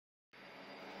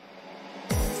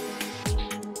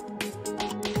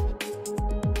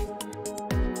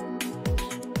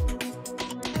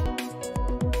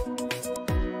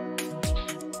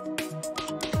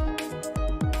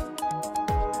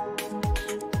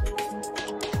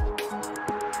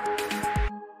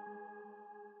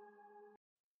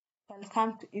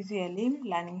Welcome to Easy Elim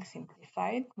Learning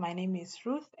Simplified. My name is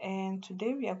Ruth, and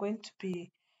today we are going to be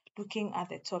looking at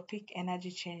the topic energy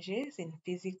changes in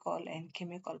physical and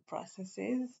chemical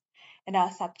processes. And our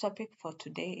subtopic for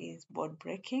today is board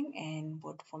breaking and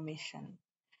board formation.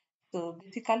 So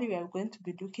basically, we are going to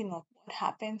be looking at what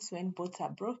happens when boards are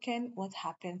broken, what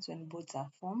happens when boards are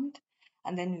formed,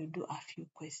 and then we'll do a few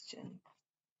questions.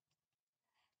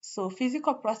 So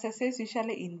physical processes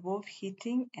usually involve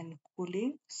heating and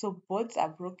cooling. So boards are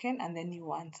broken and then new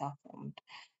ones are formed.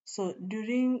 So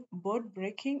during board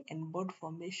breaking and board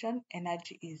formation,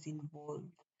 energy is involved.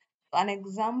 An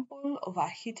example of a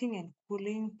heating and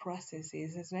cooling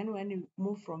processes is when you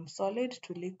move from solid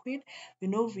to liquid, we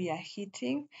know we are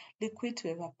heating, liquid to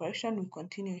evaporation, we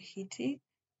continue heating,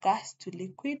 gas to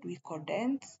liquid, we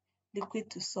condense, liquid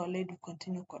to solid, we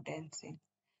continue condensing.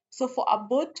 So for a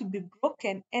board to be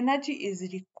broken, energy is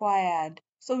required.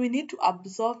 So we need to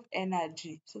absorb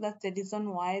energy. So that's the reason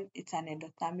why it's an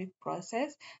endothermic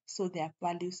process. So their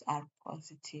values are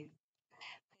positive.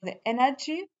 The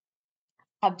energy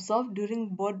absorbed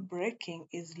during board breaking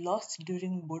is lost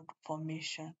during board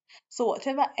formation. So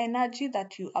whatever energy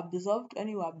that you absorbed when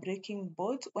you are breaking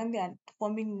boards, when they are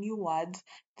forming new words,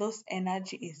 those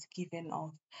energy is given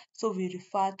off. So we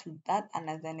refer to that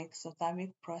as an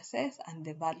exothermic process and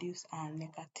the values are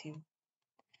negative.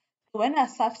 When a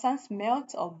substance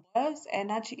melts or boils,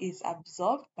 energy is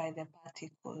absorbed by the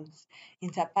particles.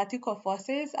 Interparticle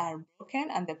forces are broken,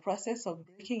 and the process of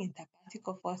breaking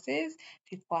interparticle forces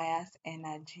requires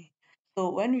energy.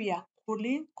 So when we are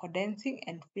cooling, condensing,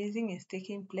 and freezing is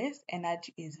taking place,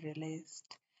 energy is released.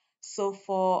 So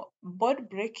for board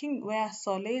breaking, where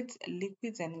solids,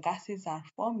 liquids, and gases are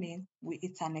forming,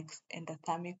 it's an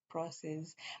endothermic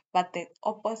process. But the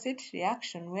opposite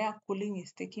reaction, where cooling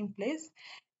is taking place,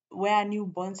 where new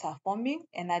bonds are forming,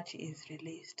 energy is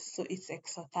released. So it's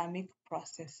exothermic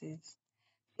processes.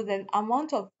 So the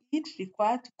amount of heat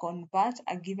required to convert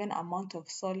a given amount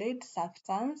of solid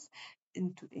substance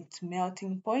into its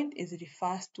melting point is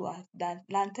referred to as the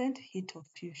latent heat of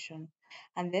fusion.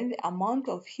 And then the amount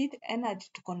of heat energy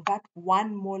to convert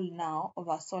 1 mole now of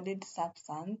a solid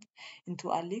substance into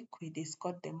a liquid is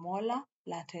called the molar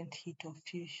latent heat of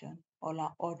fusion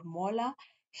or molar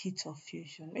heat of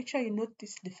fusion. Make sure you note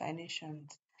these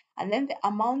definitions. And then the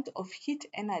amount of heat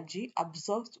energy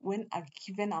absorbed when a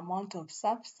given amount of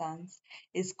substance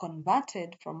is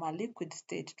converted from a liquid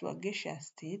state to a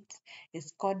gaseous state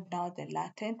is called now the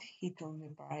latent heat of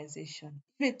vaporization.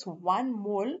 If it's 1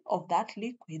 mole of that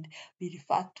liquid, we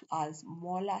refer to as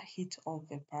molar heat of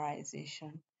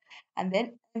vaporization. And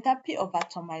then enthalpy of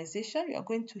atomization, you are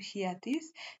going to hear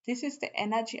this. This is the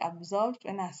energy absorbed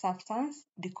when a substance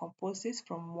decomposes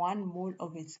from 1 mole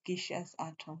of its gaseous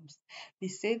atoms. We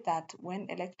say that when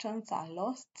electrons are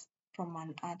lost from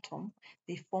an atom,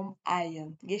 they form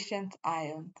ions, gaseous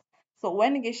ions. So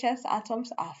when gaseous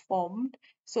atoms are formed,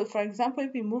 so for example,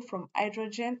 if we move from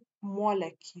hydrogen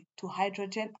molecule to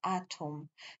hydrogen atom,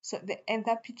 so the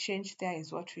enthalpy change there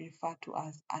is what we refer to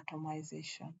as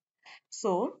atomization.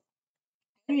 So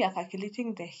when we are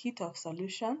calculating the heat of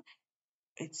solution,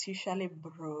 it's usually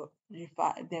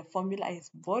the formula is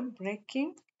board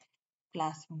breaking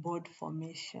plus board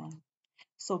formation.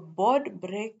 So board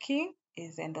breaking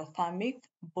is endothermic,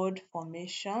 board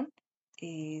formation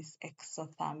is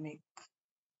exothermic.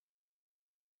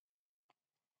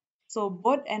 So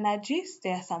board energies,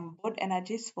 there are some board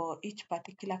energies for each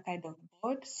particular kind of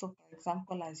board. So for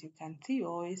example, as you can see, you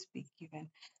always be given.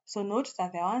 So note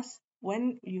that the ones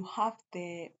when you have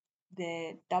the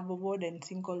double board and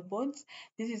single boards,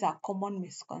 this is a common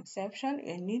misconception.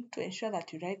 You need to ensure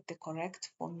that you write the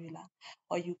correct formula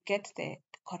or you get the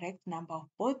correct number of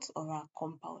boards or a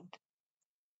compound.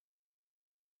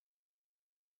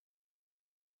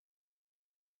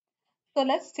 So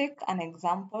let's take an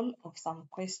example of some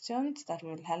questions that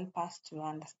will help us to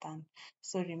understand.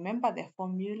 So remember the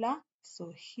formula.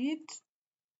 So heat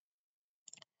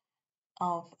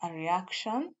of a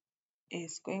reaction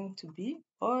is going to be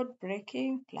board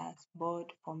breaking plus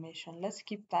board formation. Let's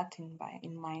keep that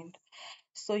in mind.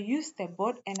 So use the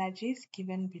board energies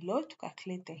given below to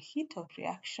calculate the heat of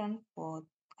reaction for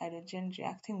hydrogen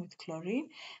reacting with chlorine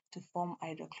to form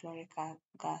hydrochloric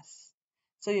gas.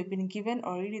 So you've been given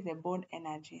already the board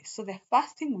energy. So the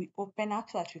first thing we open up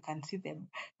so that you can see the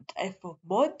type of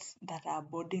boards that are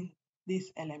boarding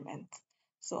these elements.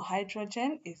 So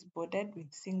hydrogen is boarded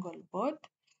with single board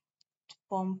to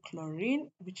form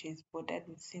chlorine, which is boarded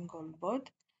with single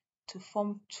board to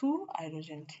form 2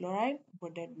 hydrogen chloride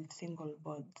boarded with single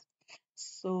bonds.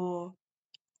 So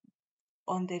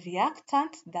on the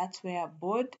reactant, that's where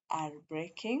board are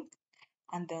breaking.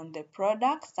 and then the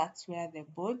products, that's where the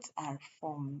boards are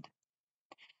formed.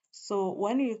 So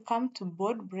when you come to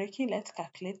board breaking, let's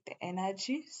calculate the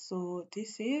energy. So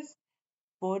this is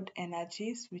board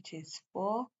energies, which is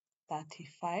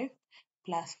 435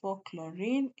 plus 4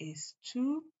 chlorine is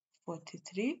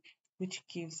 243, which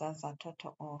gives us a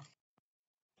total of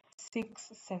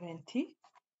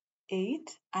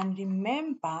 678. And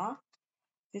remember,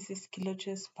 this is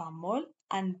kilojoules per mole,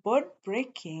 and board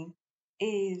breaking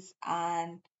is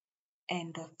an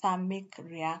endothermic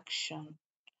reaction,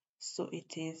 so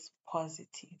it is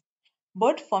positive.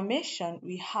 Board formation,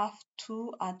 we have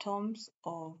two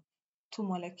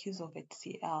molecules of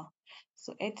HCl.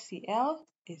 So HCl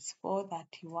is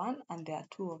 431 and there are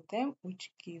two of them,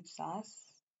 which gives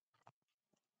us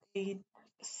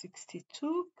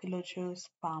 862 kilojoules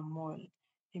per mole.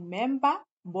 Remember,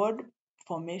 board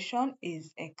formation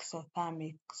is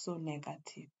exothermic, so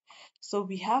negative. So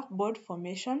we have board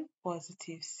formation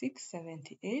positive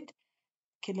 678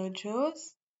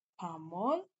 kilojoules per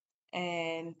mole,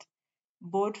 and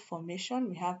board formation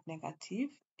we have negative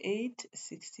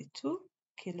 862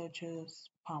 kilojoules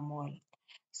per mole.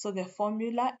 So the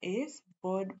formula is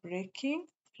board breaking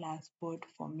plus board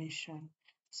formation.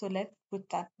 So let's put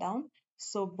that down.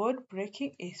 So board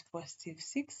breaking is positive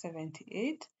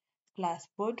 678 plus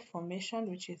board formation,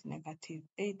 which is negative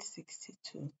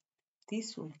 862.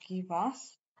 This will give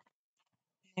us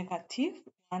negative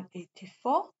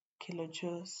 184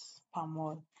 kilojoules per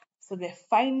mole. So the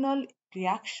final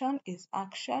reaction is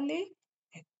actually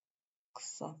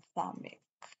exothermic.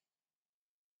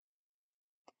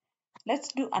 Let's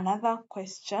do another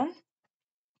question.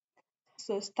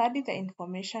 So study the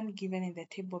information given in the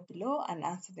table below and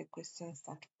answer the questions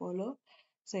that follow.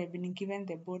 So you've been given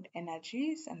the board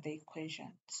energies and the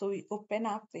equation. So we open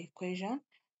up the equation.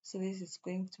 So this is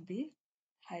going to be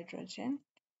hydrogen,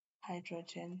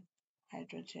 hydrogen,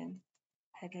 hydrogen,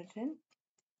 hydrogen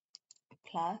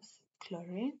plus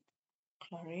chlorine,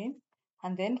 chlorine.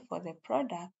 And then for the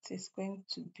product, it's going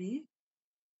to be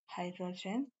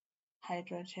hydrogen,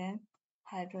 hydrogen,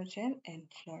 hydrogen, and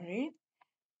chlorine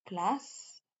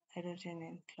plus hydrogen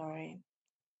and chlorine.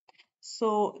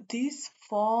 So this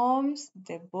forms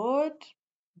the board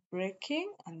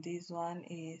breaking, and this one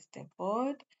is the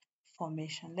board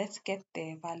formation. Let's get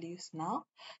the values now.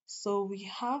 So we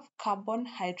have carbon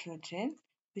hydrogen,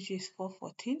 which is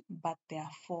 414, but there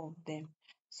are four of them.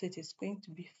 So it is going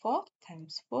to be 4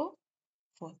 times 4,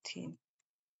 14.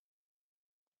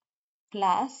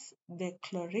 Plus the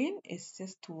chlorine is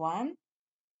just 1.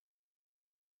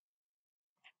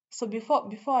 So before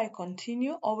I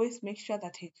continue, always make sure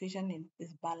that the equation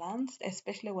is balanced,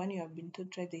 especially when you have been to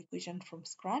try the equation from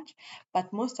scratch.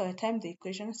 But most of the time, the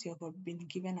equations you have been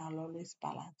given are always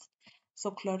balanced.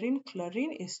 So chlorine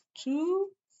is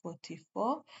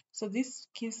 244. So this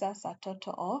gives us a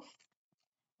total of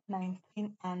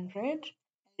 1900.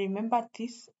 Remember,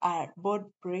 these are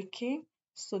both breaking,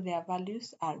 so their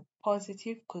values are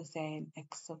positive because they're in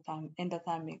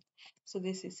endothermic. So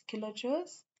this is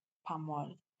kilojoules per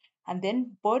mole. And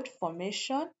then bond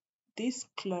formation, this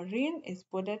chlorine is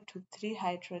bonded to 3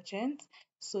 hydrogens.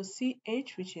 So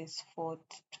CH, which is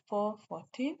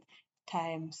 414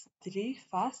 times 3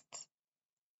 first.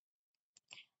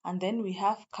 And then we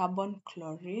have carbon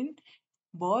chlorine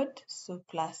bond, so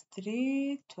plus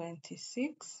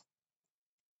 326.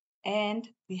 And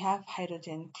we have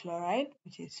hydrogen chloride,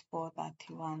 which is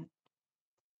 431,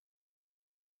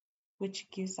 which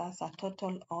gives us a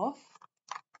total of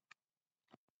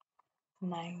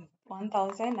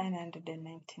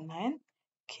 1999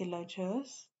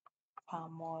 kilojoules per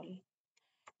mole.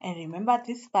 And remember,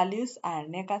 these values are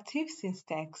negative since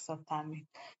they're exothermic.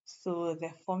 So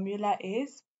the formula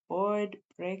is board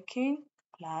breaking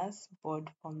plus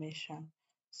board formation.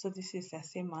 So this is the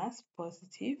same as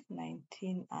positive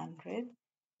 1900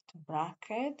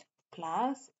 bracket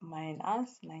plus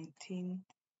minus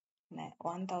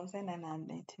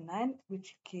 1999,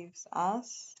 which gives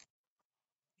us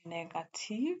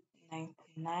negative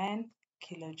 99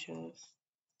 kilojoules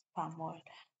per mole.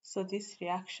 So this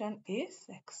reaction is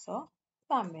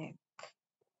exothermic.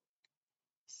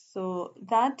 So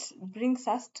that brings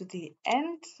us to the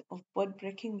end of board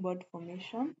breaking, board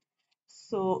formation.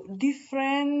 So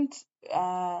different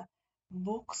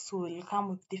books will come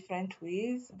with different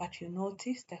ways, but you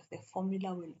notice that the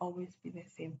formula will always be the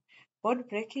same. Board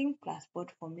breaking plus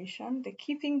board formation. The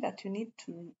key thing that you need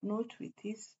to note with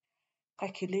these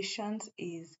calculations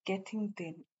is getting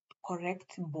the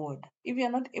correct board. If you're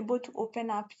not able to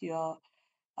open up your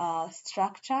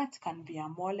structure. It can be a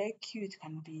molecule, it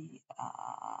can be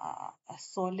a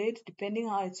solid, depending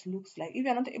how it looks like. If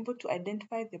you're not able to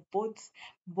identify the bonds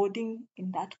bonding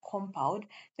in that compound,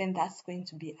 then that's going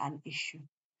to be an issue.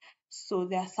 So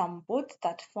there are some bonds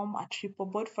that form a triple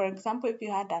bond. For example, if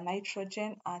you had a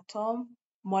nitrogen atom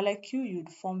molecule,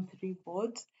 you'd form three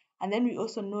bonds. And then we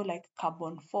also know like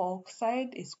carbon 4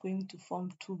 oxide is going to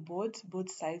form two bonds,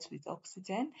 both sides with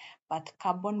oxygen, but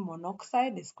carbon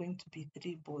monoxide is going to be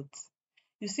three bonds.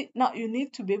 You see, now you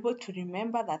need to be able to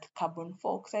remember that carbon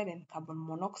 4 oxide and carbon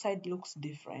monoxide looks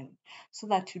different so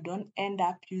that you don't end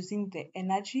up using the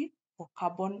energy for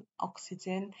carbon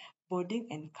oxygen bonding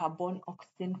and carbon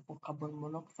oxygen for carbon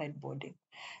monoxide bonding.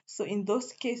 So in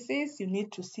those cases, you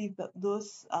need to see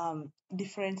those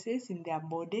differences in their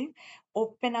bonding.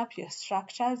 Open up your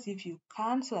structures if you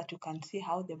can so that you can see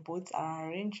how the bonds are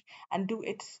arranged, and do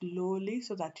it slowly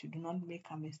so that you do not make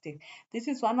a mistake. This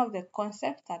is one of the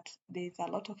concepts that there's a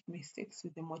lot of mistakes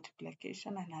with the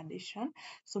multiplication and addition.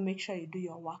 So make sure you do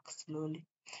your work slowly.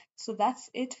 So that's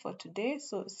it for today.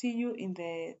 So see you in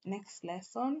the next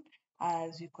lesson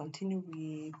as we continue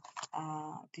with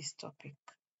this topic.